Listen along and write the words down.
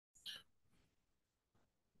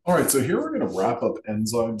All right, so here we're going to wrap up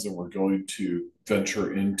enzymes and we're going to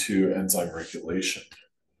venture into enzyme regulation.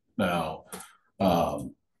 Now,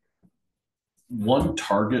 um, one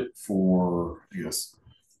target for,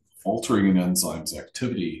 altering an enzyme's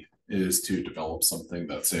activity is to develop something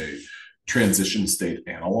that's a transition state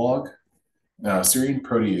analog. Now, serine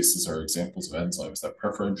proteases are examples of enzymes that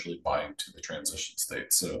preferentially bind to the transition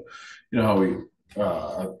state. So, you know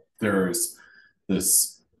how there's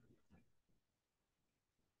this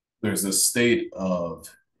there's this state of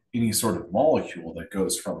any sort of molecule that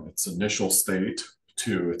goes from its initial state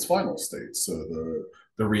to its final state. So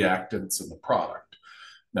the reactants and the product.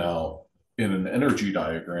 Now, in an energy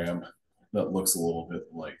diagram that looks a little bit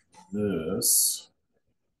like this,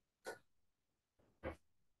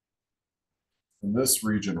 in this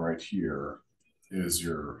region right here is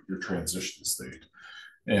your transition state.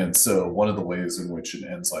 And so one of the ways in which an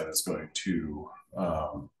enzyme is going to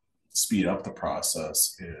speed up the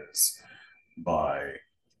process is by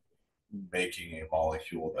making a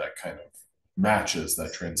molecule that kind of matches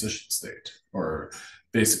that transition state, or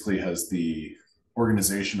basically has the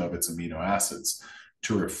organization of its amino acids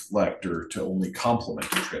to reflect or to only complement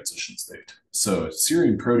the transition state. So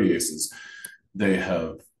serine proteases, they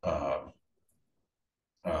have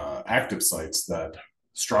active sites that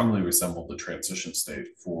strongly resemble the transition state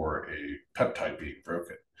for a peptide being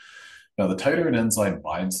broken. Now, the tighter an enzyme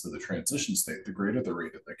binds to the transition state, the greater the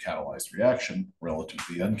rate of the catalyzed reaction relative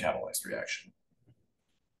to the uncatalyzed reaction.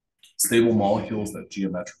 Stable molecules that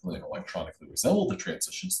geometrically and electronically resemble the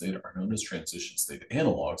transition state are known as transition state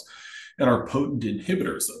analogs and are potent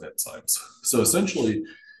inhibitors of enzymes. So essentially,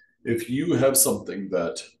 if you have something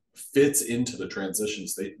that fits into the transition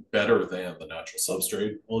state better than the natural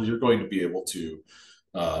substrate, well, you're going to be able to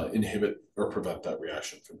inhibit or prevent that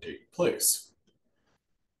reaction from taking place.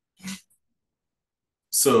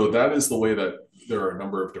 So that is the way that there are a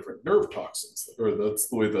number of different nerve toxins, or that's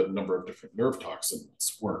the way that a number of different nerve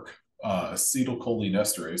toxins work.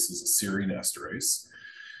 Acetylcholinesterase is a serine esterase.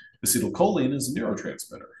 Acetylcholine is a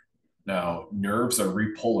neurotransmitter. Now, nerves are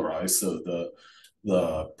repolarized, so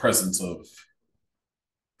the presence of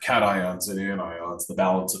cations and anions, the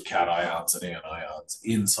balance of cations and anions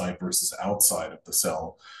inside versus outside of the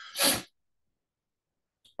cell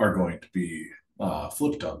are going to be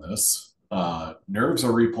flipped on this. Nerves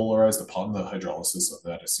are repolarized upon the hydrolysis of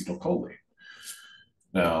that acetylcholine.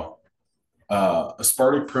 Now,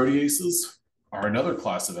 aspartic proteases are another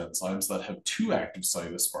class of enzymes that have two active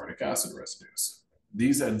site aspartic acid residues.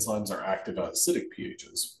 These enzymes are active at acidic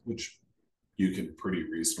pHs, which you can pretty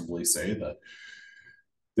reasonably say that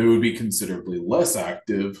they would be considerably less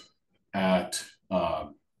active at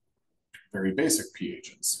very basic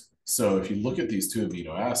pHs. So if you look at these two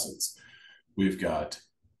amino acids, we've got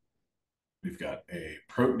a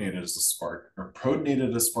protonated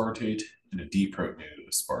aspartate and a deprotonated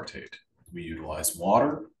aspartate. We utilize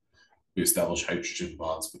water. We establish hydrogen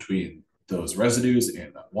bonds between those residues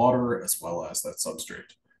and that water, as well as that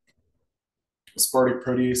substrate. Aspartic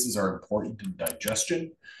proteases are important in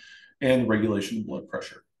digestion and regulation of blood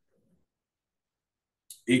pressure.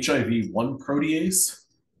 HIV-1 protease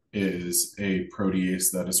is a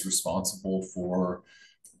protease that is responsible for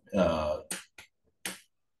uh,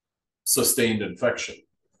 sustained infection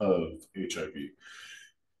of HIV.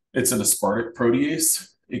 It's an aspartic protease.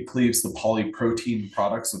 It cleaves the polyprotein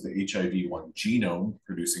products of the HIV-1 genome,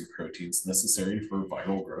 producing proteins necessary for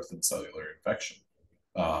viral growth and cellular infection.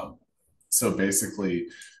 Um, so basically,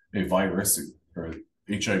 a virus or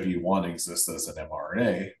HIV-1 exists as an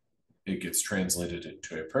mRNA. It gets translated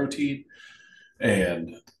into a protein,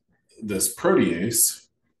 and this protease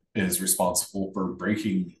is responsible for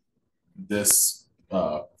breaking this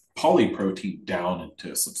polyprotein down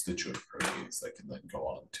into substituent proteins that can then go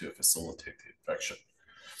on to facilitate the infection.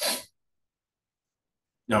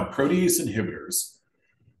 Now, protease inhibitors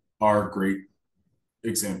are great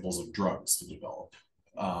examples of drugs to develop.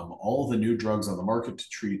 All of the new drugs on the market to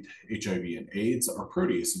treat HIV and AIDS are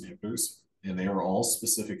protease inhibitors, and they are all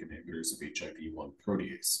specific inhibitors of HIV-1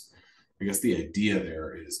 protease. I guess the idea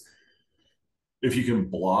there is if you can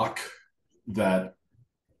block that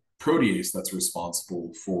protease that's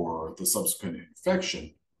responsible for the subsequent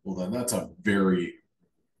infection, well, then that's a very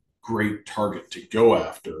great target to go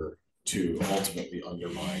after to ultimately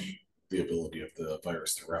undermine the ability of the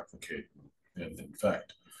virus to replicate and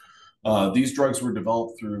infect. These drugs were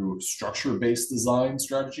developed through structure-based design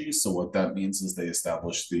strategies. So what that means is they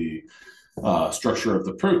established the structure of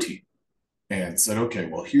the protein and said, okay,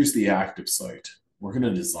 well, here's the active site. We're going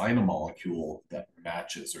to design a molecule that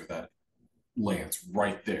matches or that lands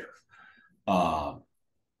right there. Um,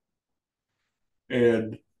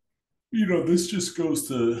 and This just goes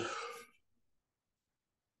to,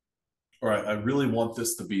 all right, I really want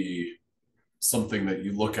this to be something that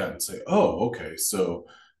you look at and say, oh, okay, so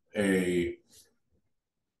a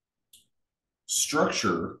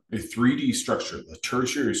structure, a 3D structure, the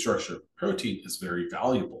tertiary structure of protein is very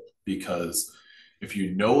valuable because if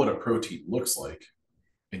you know what a protein looks like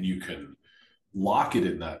and you can lock it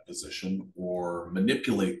in that position or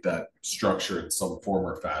manipulate that structure in some form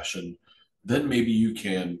or fashion, then maybe you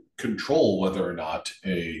can control whether or not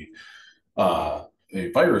uh,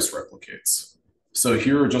 a virus replicates. So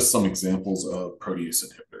here are just some examples of protease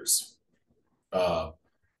inhibitors. Uh,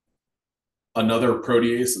 Another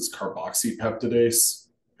protease is carboxypeptidase.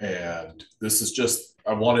 And this is just,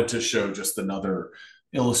 I wanted to show just another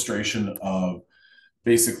illustration of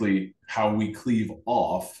basically how we cleave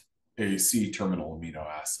off a C-terminal amino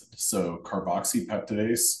acid. So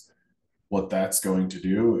carboxypeptidase, what that's going to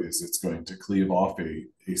do is it's going to cleave off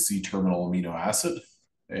a C-terminal amino acid.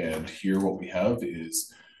 And here what we have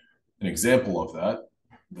is an example of that.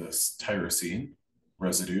 This tyrosine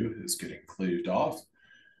residue is getting cleaved off.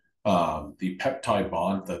 The peptide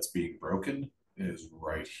bond that's being broken is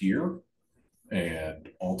right here. And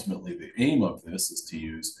ultimately, the aim of this is to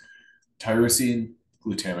use tyrosine,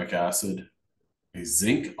 glutamic acid, a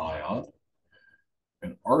zinc ion,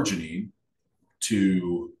 and arginine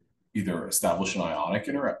to either establish an ionic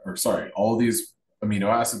interaction, or sorry, all of these amino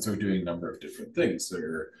acids are doing a number of different things.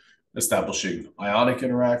 They're establishing ionic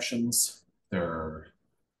interactions, they're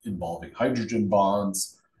involving hydrogen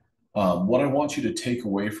bonds. What I want you to take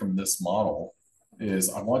away from this model is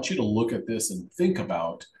I want you to look at this and think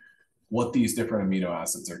about what these different amino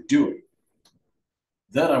acids are doing.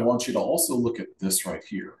 Then I want you to also look at this right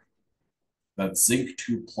here, that zinc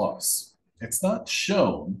 2 plus. It's not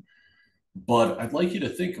shown, but I'd like you to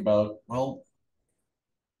think about, well,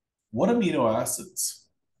 what amino acids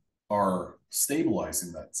are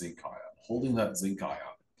stabilizing that zinc ion, holding that zinc ion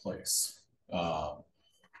in place?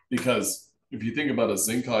 Because if you think about a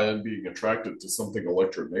zinc ion being attracted to something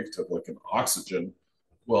electronegative like an oxygen,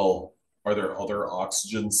 well, are there other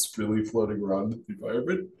oxygens freely floating around in the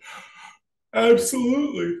environment?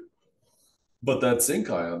 Absolutely. But that zinc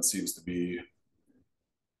ion seems to be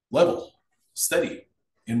level, steady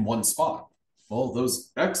in one spot. Well,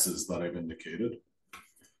 those X's that I've indicated,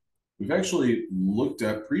 we've actually looked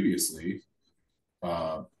at previously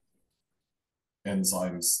uh,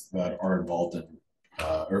 enzymes that are involved in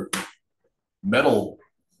or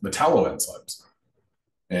metalloenzymes.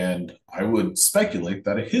 And I would speculate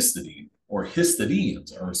that a histidine or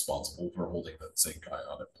histidines are responsible for holding that zinc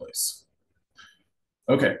ion in place.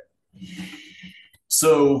 Okay,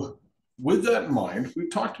 so with that in mind,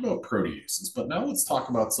 we've talked about proteases, but now let's talk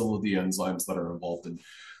about some of the enzymes that are involved in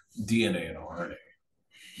DNA and RNA.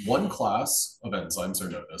 One class of enzymes are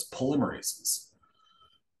known as polymerases,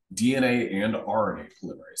 DNA and RNA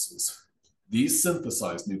polymerases. These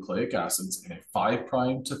synthesize nucleic acids in a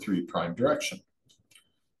 5' to 3' direction.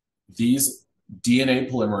 These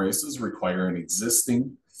DNA polymerases require an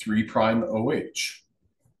existing 3' OH.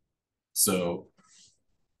 So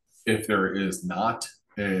if there is not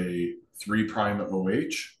a 3'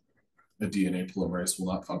 OH, the DNA polymerase will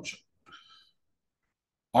not function.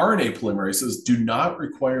 RNA polymerases do not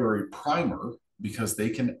require a primer because they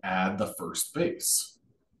can add the first base.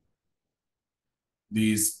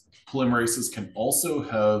 These polymerases can also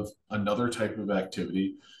have another type of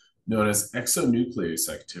activity known as exonuclease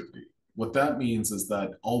activity. What that means is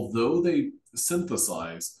that although they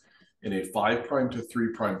synthesize in a 5' to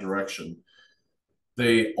 3' direction,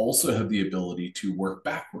 they also have the ability to work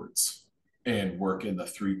backwards and work in the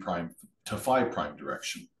 3' to 5'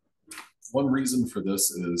 direction. One reason for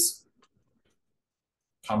this is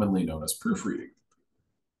commonly known as proofreading.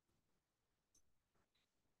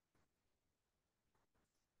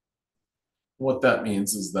 What that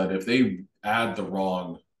means is that if they add the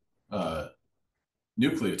wrong uh,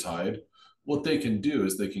 nucleotide, what they can do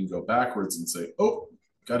is they can go backwards and say, oh,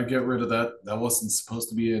 got to get rid of that. That wasn't supposed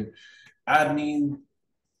to be an adenine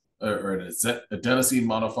or an adenosine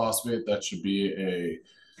monophosphate. That should be a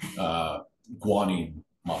guanine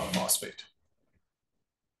monophosphate.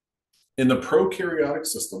 In the prokaryotic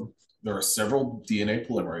system, there are several DNA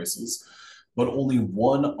polymerases, but only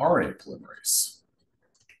one RNA polymerase.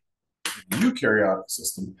 In the eukaryotic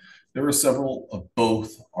system, there are several of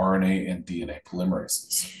both RNA and DNA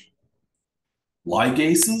polymerases.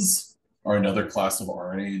 Ligases are another class of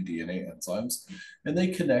RNA and DNA enzymes, and they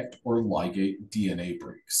connect or ligate DNA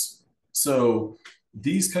breaks. So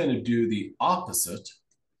these kind of do the opposite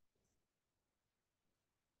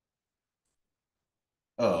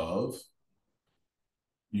of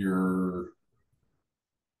your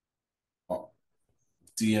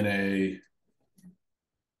DNA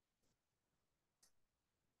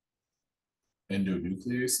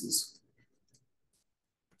endonucleases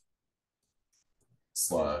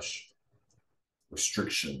 /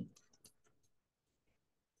 restriction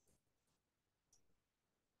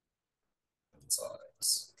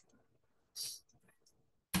enzymes.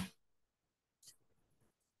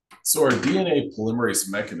 So our DNA polymerase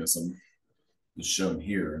mechanism is shown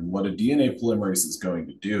here. And what a DNA polymerase is going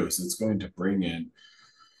to do is it's going to bring in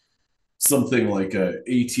something like a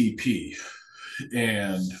ATP.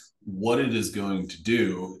 And what it is going to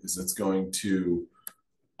do is it's going to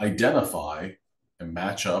identify and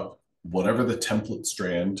match up whatever the template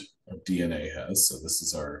strand of DNA has. So this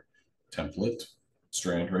is our template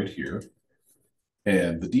strand right here.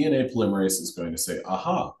 And the DNA polymerase is going to say,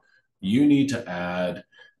 aha, you need to add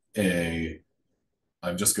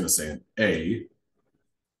I'm just going to say an A.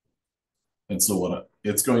 And so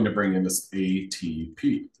it's going to bring in this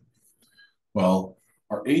ATP. Well,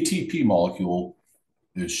 our ATP molecule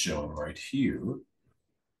is shown right here.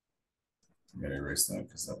 I'm going to erase that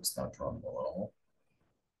because that was not drawn well at all.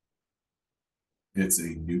 It's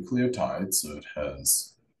a nucleotide, so it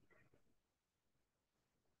has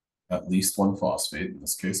at least one phosphate. In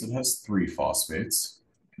this case, it has 3 phosphates,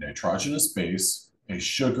 a nitrogenous base, a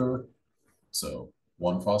sugar, so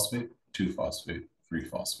 1 phosphate, 2 phosphate, 3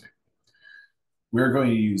 phosphate. We're going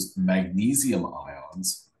to use magnesium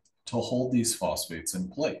ions to hold these phosphates in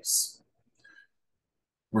place.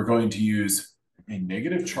 We're going to use a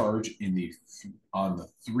negative charge on the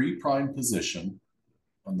 3' position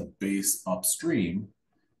on the base upstream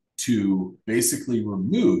to basically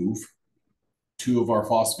remove 2 of our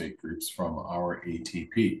phosphate groups from our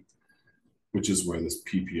ATP, which is where this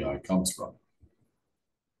PPI comes from.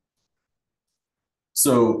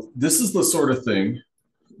 So this is the sort of thing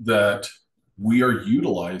that we are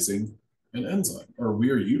utilizing an enzyme, or we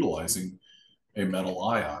are utilizing a metal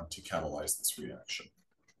ion to catalyze this reaction.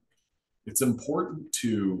 It's important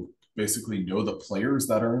to basically know the players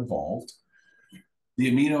that are involved, the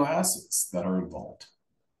amino acids that are involved.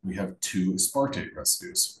 We have 2 aspartate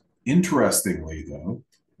residues. Interestingly, though,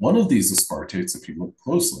 one of these aspartates, if you look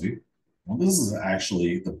closely, well, this is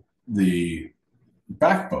actually the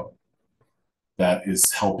backbone that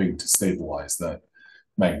is helping to stabilize that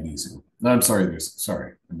magnesium. No, I'm sorry, I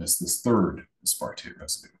missed this 3rd aspartate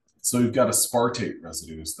residue. So we've got aspartate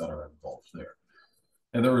residues that are involved there.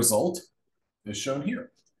 And the result is shown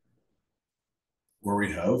here, where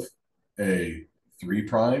we have a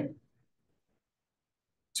 3',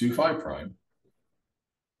 2, 5'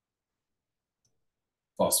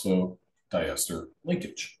 phosphodiester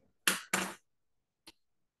linkage.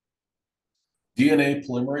 DNA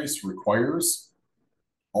polymerase requires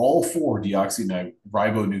all 4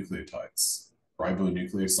 deoxyribonucleotides,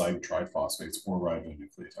 ribonucleoside triphosphates, or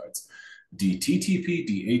ribonucleotides, DTTP,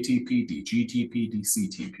 DATP, DGTP,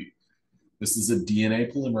 DCTP. This is a DNA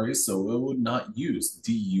polymerase, so it would not use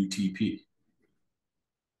DUTP.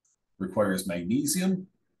 Requires magnesium,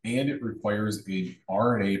 and it requires an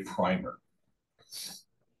RNA primer.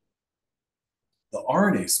 The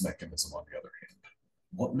RNase mechanism, on the other hand,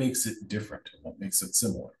 what makes it different and what makes it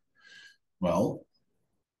similar? Well,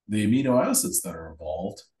 the amino acids that are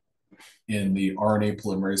involved in the RNA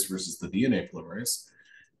polymerase versus the DNA polymerase,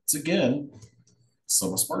 it's again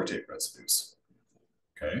some aspartate residues.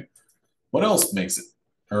 Okay, what else makes it,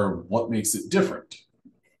 or what makes it different?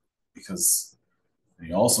 Because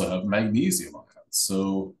they also have magnesium ions.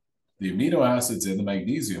 So the amino acids and the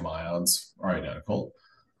magnesium ions are identical.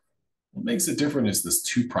 What makes it different is this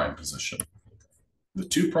 2' position. The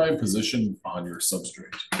 2' position on your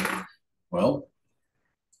substrate. Well,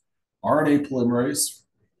 RNA polymerase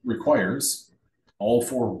requires all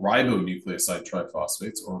 4 ribonucleoside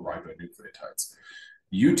triphosphates, or ribonucleotides.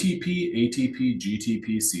 UTP, ATP,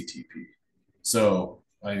 GTP, CTP. So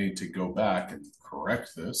I need to go back and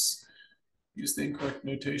correct this. Use the incorrect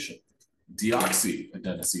notation.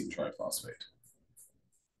 Deoxyadenosine triphosphate.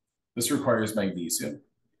 This requires magnesium.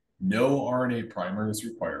 No RNA primer is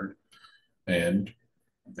required. And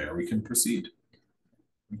there we can proceed.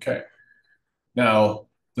 Okay. Now,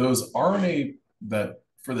 those RNA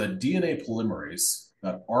for the DNA polymerase,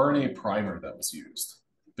 that RNA primer that was used,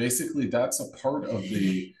 basically that's a part of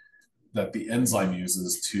that the enzyme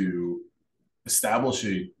uses to establish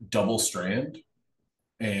a double strand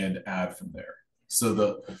and add from there. So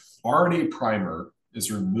the RNA primer is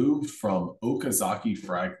removed from Okazaki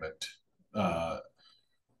fragment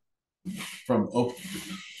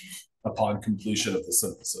upon completion of the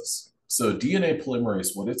synthesis. So DNA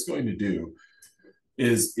polymerase, what it's going to do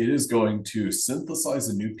is it is going to synthesize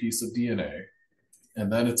a new piece of DNA,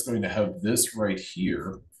 And then it's going to have this right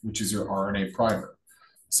here, which is your RNA primer.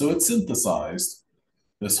 So it synthesized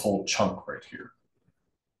this whole chunk right here.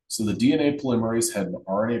 So the DNA polymerase had an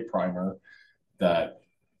RNA primer that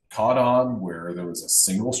caught on where there was a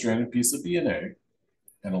single stranded piece of DNA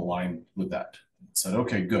and aligned with that. It said,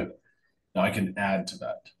 okay, good. Now I can add to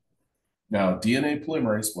that. Now, DNA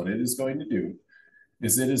polymerase, what it is going to do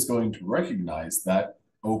is it is going to recognize that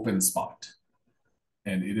open spot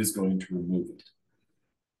and it is going to remove it.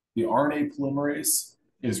 The RNA polymerase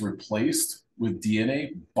is replaced with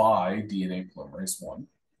DNA by DNA polymerase 1.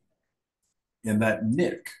 And that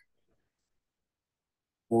nick,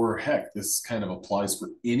 or heck, this kind of applies for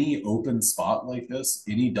any open spot like this,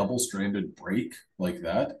 any double-stranded break like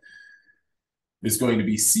that, is going to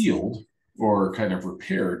be sealed or kind of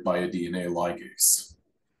repaired by a DNA ligase.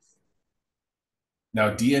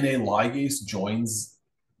 Now, DNA ligase joins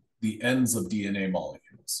the ends of DNA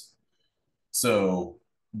molecules. So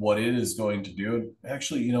what it is going to do,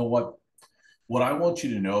 actually, you know what? What I want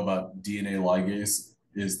you to know about DNA ligase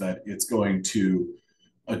is that it's going to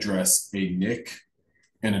address a nick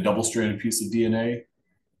in a double-stranded piece of DNA,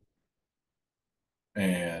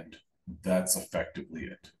 and that's effectively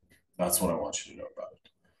it. That's what I want you to know about it.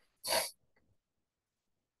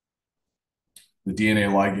 The DNA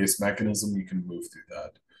ligase mechanism, you can move through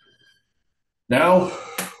that. Now,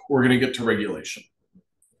 we're going to get to regulation.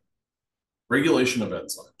 Regulation of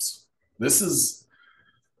enzymes.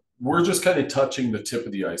 We're just kind of touching the tip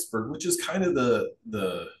of the iceberg, which is kind of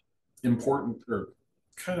the important, or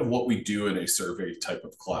kind of what we do in a survey type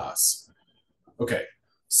of class. Okay,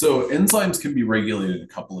 so enzymes can be regulated in a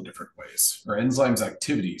couple of different ways, or enzymes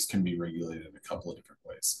activities can be regulated in a couple of different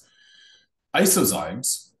ways.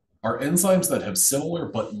 Isozymes are enzymes that have similar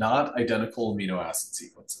but not identical amino acid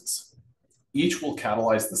sequences. Each will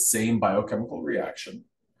catalyze the same biochemical reaction.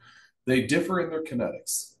 They differ in their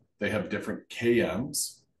kinetics. They have different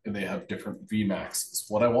KMs and they have different Vmaxes.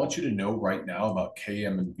 What I want you to know right now about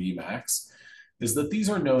KM and Vmax is that these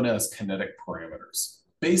are known as kinetic parameters.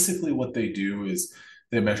 Basically, what they do is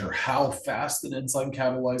they measure how fast an enzyme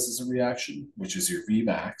catalyzes a reaction, which is your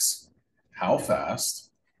Vmax, how fast,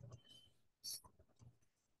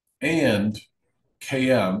 and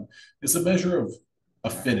Km is a measure of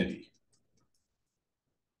affinity.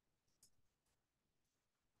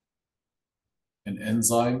 An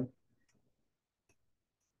enzyme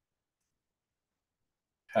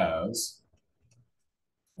has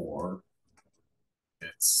for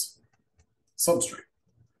its substrate.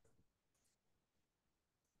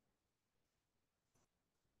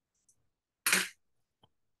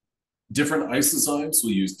 Different isozymes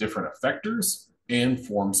will use different effectors and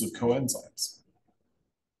forms of coenzymes.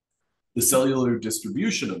 The cellular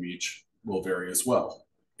distribution of each will vary as well.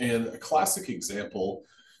 And a classic example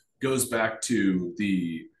goes back to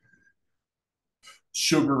the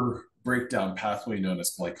sugar breakdown pathway known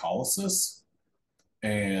as glycolysis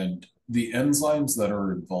and the enzymes that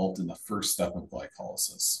are involved in the first step of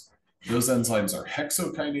glycolysis. Those enzymes are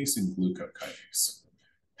hexokinase and glucokinase.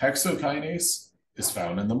 Hexokinase is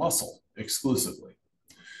found in the muscle exclusively.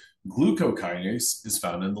 Glucokinase is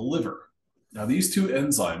found in the liver. Now, these two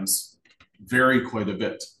enzymes vary quite a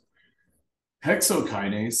bit.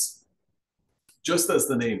 Hexokinase, just as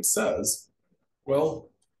the name says, well,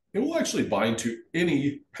 it will actually bind to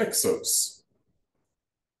any hexose.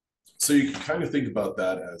 So you can kind of think about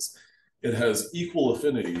that as it has equal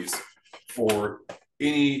affinities for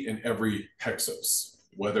any and every hexose,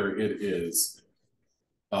 whether it is,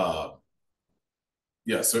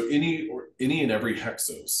 so any and every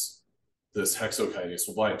hexose, this hexokinase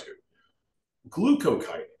will bind to.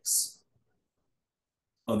 Glucokinase,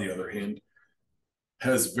 on the other hand,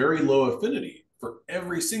 has very low affinity for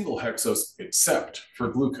every single hexose except for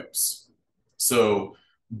glucose. So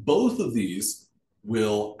both of these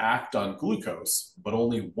will act on glucose, but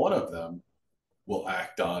only one of them will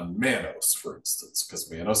act on mannose, for instance, because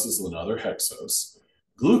mannose is another hexose.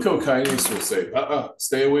 Glucokinase will say,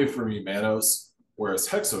 stay away from me, mannose, whereas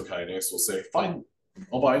hexokinase will say, fine,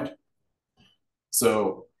 I'll bind.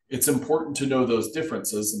 So it's important to know those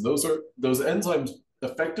differences, and those enzymes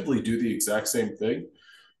effectively do the exact same thing,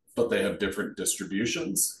 but they have different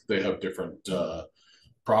distributions, they have different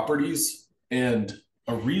properties, and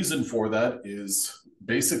a reason for that is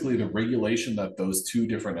basically the regulation that those two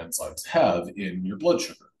different enzymes have in your blood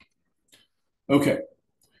sugar. Okay,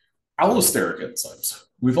 allosteric enzymes.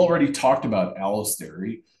 We've already talked about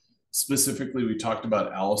allostery. Specifically, we talked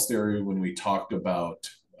about allostery when we talked about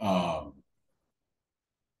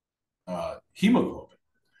hemoglobin.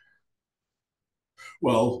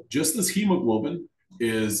 Well, just as hemoglobin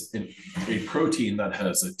is a protein that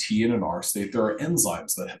has a T and an R state. There are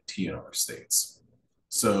enzymes that have T and R states.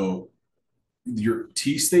 So your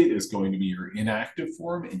T state is going to be your inactive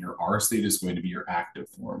form, and your R state is going to be your active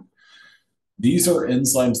form. These are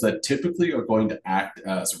enzymes that typically are going to act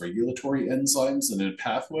as regulatory enzymes in a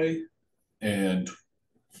pathway. And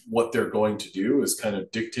what they're going to do is kind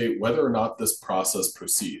of dictate whether or not this process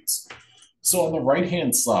proceeds. So on the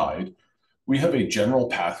right-hand side, we have a general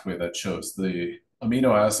pathway that shows the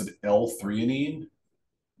amino acid L-threonine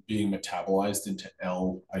being metabolized into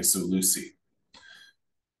L-isoleucine.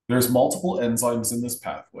 There's multiple enzymes in this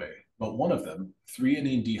pathway, but one of them,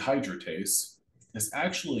 threonine dehydratase, is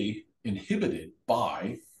actually inhibited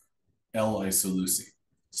by L-isoleucine.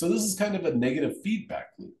 So this is kind of a negative feedback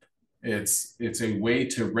loop. It's a way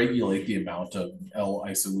to regulate the amount of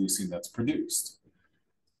L-isoleucine that's produced.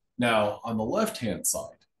 Now, on the left-hand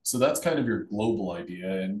side, so that's kind of your global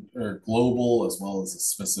idea, and or global as well as a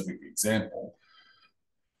specific example.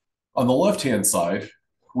 On the left-hand side,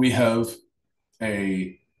 we have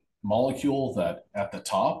a molecule that at the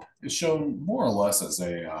top is shown more or less as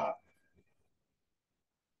a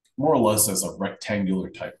rectangular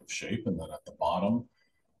type of shape, and then at the bottom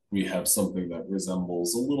we have something that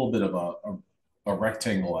resembles a little bit of a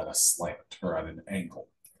rectangle at a slant or at an angle.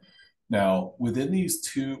 Now, within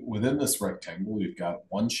this rectangle, we've got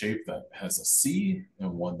one shape that has a C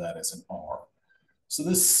and one that is an R. So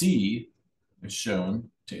this C is shown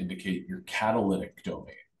to indicate your catalytic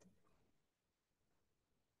domain.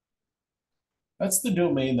 That's the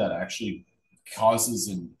domain that actually causes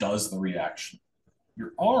and does the reaction.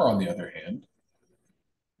 Your R, on the other hand,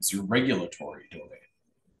 is your regulatory domain.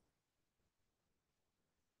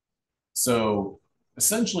 So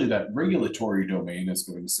essentially, that regulatory domain is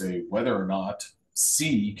going to say whether or not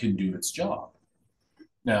C can do its job.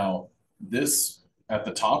 Now, this at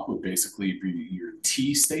the top would basically be your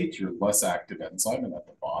T state, your less active enzyme, and at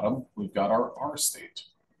the bottom, we've got our R state,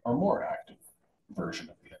 our more active version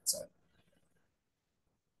of the enzyme.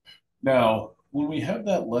 Now, when we have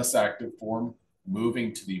that less active form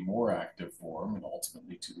moving to the more active form and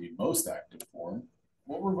ultimately to the most active form,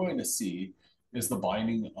 what we're going to see is the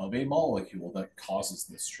binding of a molecule that causes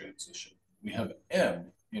this transition. We have M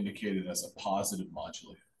indicated as a positive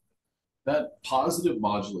modulator. That positive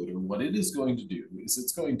modulator, what it is going to do is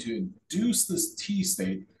it's going to induce this T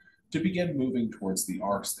state to begin moving towards the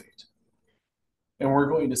R state. And we're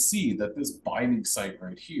going to see that this binding site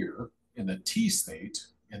right here in the T state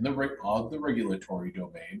of the regulatory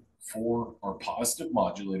domain for our positive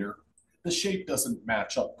modulator, the shape doesn't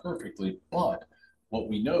match up perfectly, but what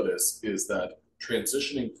we notice is that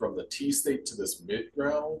transitioning from the T state to this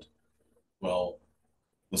midground, well,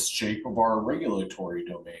 the shape of our regulatory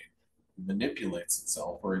domain manipulates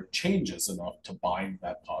itself, or it changes enough to bind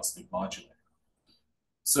that positive modulator.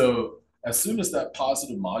 So as soon as that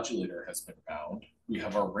positive modulator has been bound, we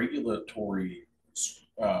have our regulatory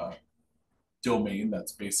domain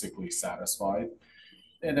that's basically satisfied.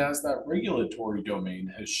 And as that regulatory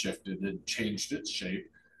domain has shifted and changed its shape,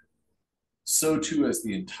 so too has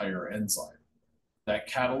the entire enzyme. That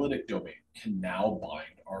catalytic domain can now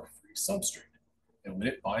bind our free substrate. And when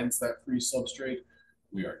it binds that free substrate,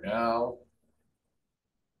 we are now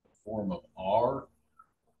in the form of R.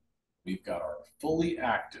 We've got our fully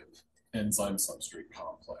active enzyme substrate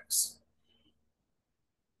complex.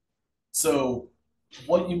 So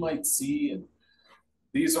what you might see, and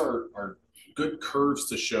these are good curves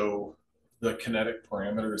to show the kinetic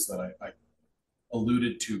parameters that I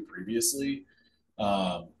alluded to previously.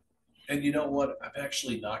 And you know what? I'm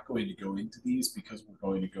actually not going to go into these because we're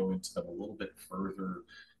going to go into them a little bit further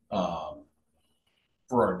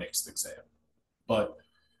for our next exam. But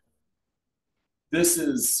this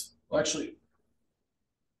is actually,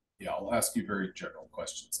 yeah, I'll ask you very general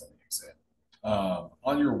questions on the exam.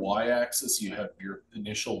 On your y-axis, you have your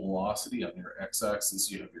initial velocity. On your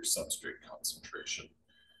x-axis, you have your substrate concentration.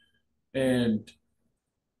 And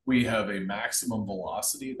we have a maximum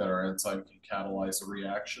velocity that our enzyme can catalyze a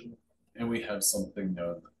reaction. And we have something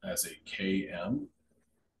known as a Km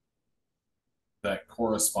that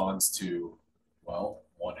corresponds to, well,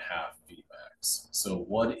 1/2 Vmax. So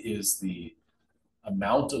what is the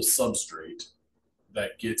amount of substrate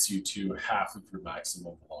that gets you to half of your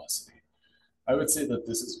maximum velocity? I would say that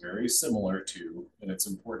this is very similar to, and it's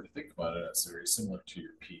important to think about it as very similar to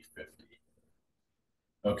your P50.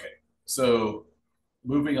 Okay, so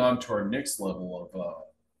moving on to our next level of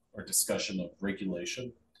our discussion of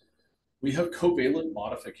regulation, we have covalent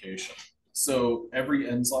modification. So every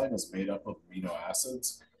enzyme is made up of amino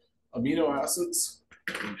acids. Amino acids,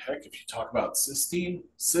 and heck, if you talk about cysteine,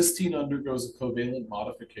 cysteine undergoes a covalent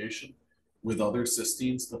modification. with other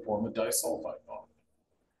cysteines to form a disulfide bond.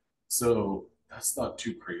 So that's not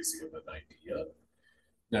too crazy of an idea.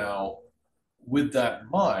 Now, with that in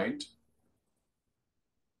mind,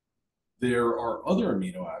 there are other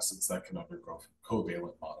amino acids that can undergo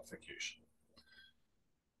covalent modification.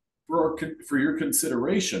 For your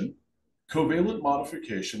consideration, covalent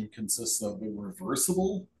modification consists of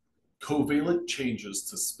reversible covalent changes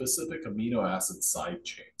to specific amino acid side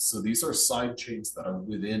chains. So these are side chains that are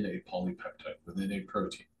within a polypeptide, within a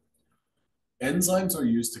protein. Enzymes are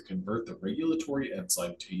used to convert the regulatory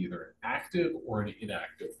enzyme to either an active or an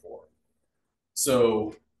inactive form.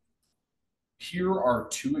 So here are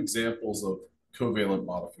two examples of covalent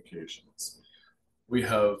modifications. We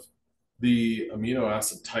have the amino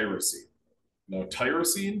acid tyrosine. Now,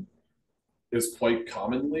 tyrosine is quite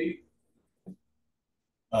commonly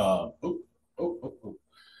uh, oh,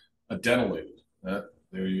 adenylated.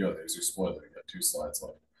 There you go. There's your spoiler. You got 2 slides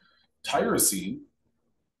left. Tyrosine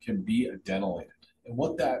can be adenylated. And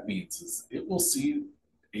what that means is it will see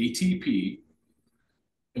ATP,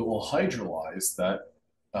 it will hydrolyze that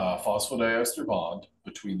phosphodiester bond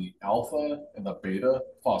between the alpha and the beta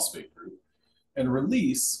phosphate group and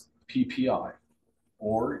release PPI,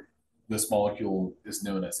 or this molecule is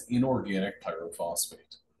known as inorganic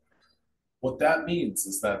pyrophosphate. What that means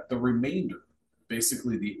is that the remainder,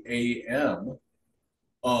 basically the AM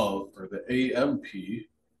or the AMP,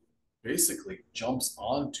 basically jumps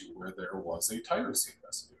onto where there was a tyrosine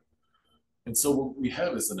residue. And so what we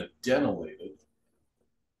have is an adenylated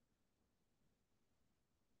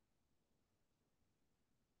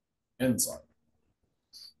enzyme.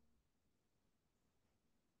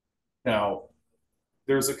 Now,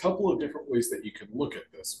 there's a couple of different ways that you can look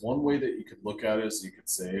at this. One way that you could look at it is you could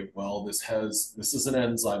say, well, this is an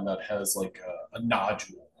enzyme that has like a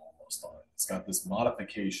nodule almost on it. It's got this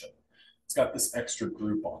modification. It's got this extra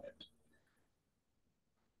group on it.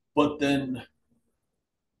 But then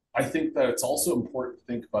I think that it's also important to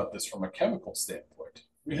think about this from a chemical standpoint.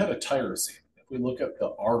 We had a tyrosine. If we look at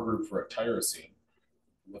the R group for a tyrosine,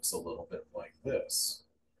 it looks a little bit like this.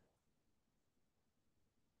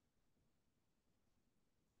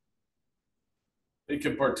 It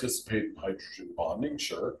can participate in hydrogen bonding,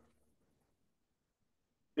 sure.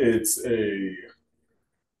 It's a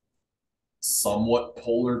somewhat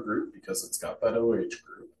polar group because it's got that OH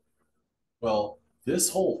group. Well, this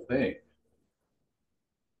whole thing,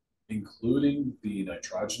 including the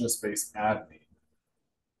nitrogenous base adenine,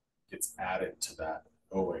 gets added to that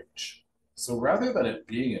OH. So rather than it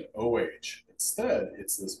being an OH, instead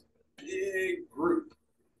it's this big group,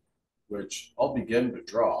 which I'll begin to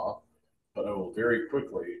draw, but I will very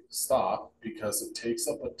quickly stop because it takes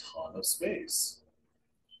up a ton of space.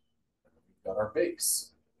 We've got our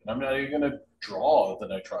base. And I'm not even going to draw the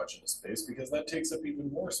nitrogenous base because that takes up even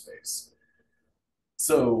more space.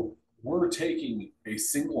 So we're taking a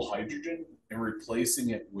single hydrogen and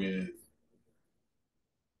replacing it with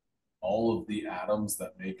all of the atoms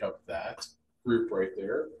that make up that group right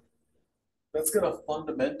there. That's going to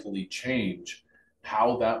fundamentally change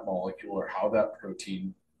how that molecule or how that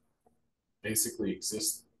protein basically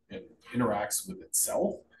exists and interacts with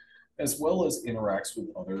itself, as well as interacts with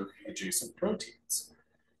other adjacent proteins.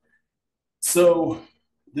 So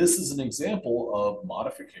this is an example of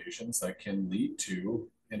modifications that can lead to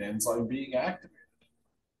an enzyme being activated.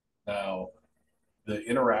 Now, the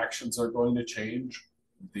interactions are going to change.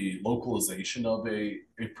 The localization of a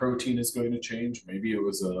protein is going to change. Maybe it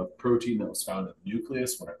was a protein that was found in the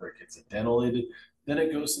nucleus. Whenever it gets adenylated, then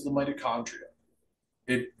it goes to the mitochondria.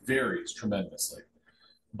 It varies tremendously.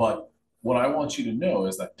 But what I want you to know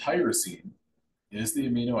is that tyrosine is the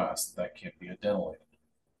amino acid that can be adenylated.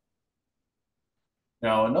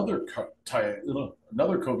 Now, another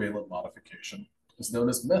covalent modification is known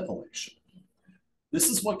as methylation. This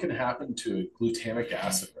is what can happen to a glutamic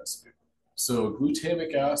acid residue. So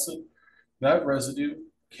glutamic acid, that residue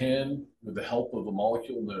can, with the help of a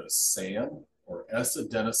molecule known as SAM, or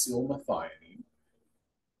S-adenosylmethionine,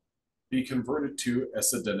 be converted to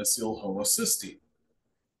S-adenosyl homocysteine.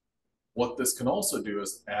 What this can also do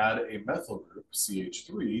is add a methyl group,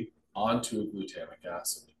 CH3, onto a glutamic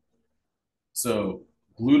acid. So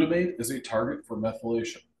glutamate is a target for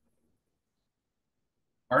methylation.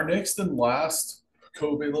 Our next and last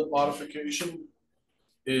covalent modification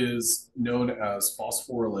is known as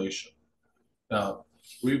phosphorylation. Now,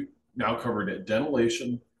 we've now covered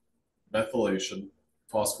adenylation, methylation,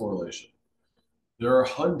 phosphorylation. There are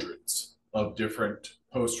hundreds of different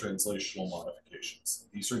post-translational modifications.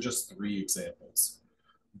 These are just 3 examples.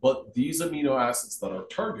 But these amino acids that are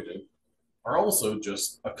targeted are also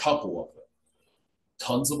just a couple of them.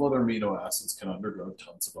 Tons of other amino acids can undergo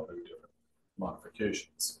tons of other different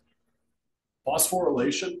modifications.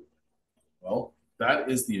 Phosphorylation, well, that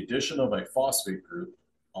is the addition of a phosphate group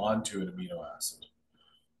onto an amino acid.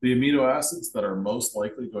 The amino acids that are most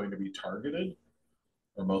likely going to be targeted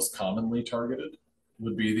or most commonly targeted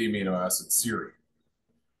would be the amino acid serine.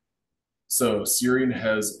 So serine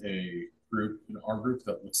has a group, an R group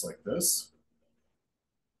that looks like this.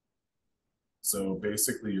 So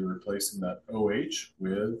basically you're replacing that OH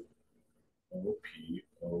with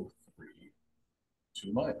OPO3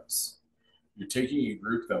 2 minus. You're taking a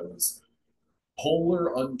group that was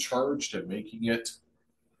polar uncharged and making it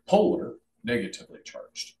polar negatively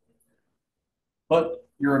charged. But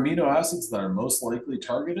your amino acids that are most likely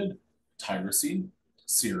targeted, tyrosine,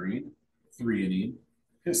 serine, threonine,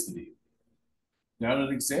 histidine. Now,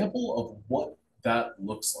 an example of what that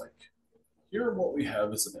looks like. Here, what we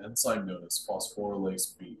have is an enzyme known as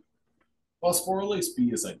phosphorylase B. Phosphorylase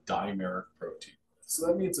B is a dimeric protein. So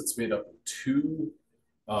that means it's made up of two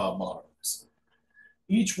monomers.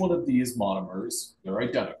 Each one of these monomers, they're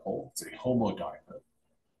identical, it's a homodimer,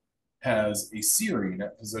 has a serine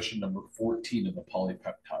at position number 14 in the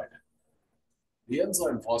polypeptide. The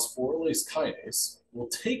enzyme phosphorylase kinase will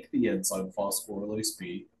take the enzyme phosphorylase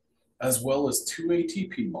B as well as two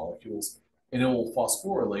ATP molecules, and it will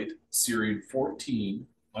phosphorylate serine 14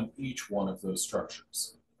 on each one of those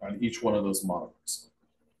structures, on each one of those monomers.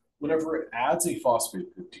 Whenever it adds a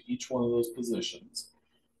phosphate group to each one of those positions,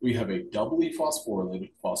 we have a doubly phosphorylated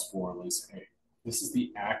phosphorylase A. This is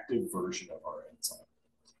the active version of our enzyme.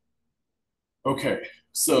 Okay,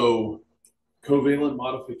 so covalent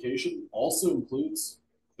modification also includes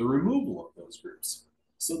the removal of those groups.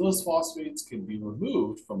 So those phosphates can be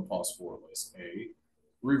removed from phosphorylase A,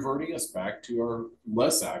 reverting us back to our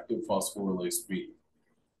less active phosphorylase B.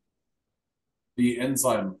 The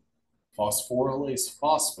enzyme phosphorylase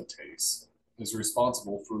phosphatase is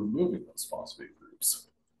responsible for removing those phosphate groups.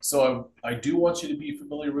 So I do want you to be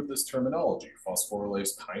familiar with this terminology,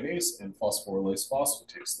 phosphorylase kinase and phosphorylase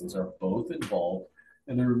phosphatase. Those are both involved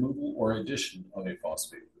in the removal or addition of a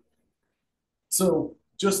phosphate group. So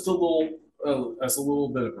just a little, as a little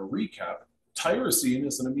bit of a recap, tyrosine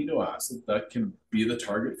is an amino acid that can be the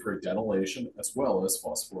target for adenylation as well as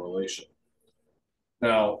phosphorylation.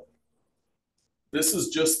 Now, this is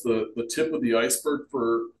just the tip of the iceberg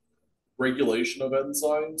for regulation of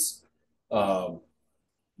enzymes.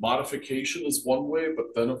 Modification is one way,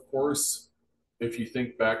 but then, of course, if you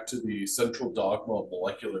think back to the central dogma of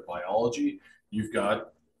molecular biology, you've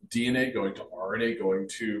got DNA going to RNA going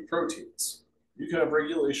to proteins. You can have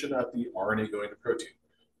regulation at the RNA going to protein.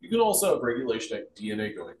 You can also have regulation at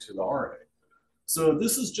DNA going to the RNA. So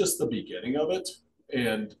this is just the beginning of it.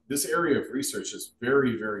 And this area of research is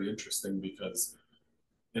very, very interesting because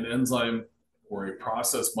an enzyme or a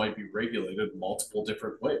process might be regulated multiple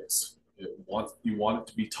different ways. You want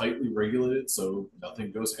it to be tightly regulated so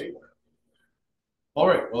nothing goes haywire. All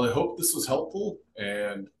right, well, I hope this was helpful,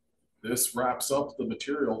 and this wraps up the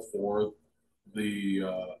material for the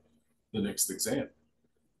next exam.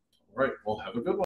 All right, well, have a good one.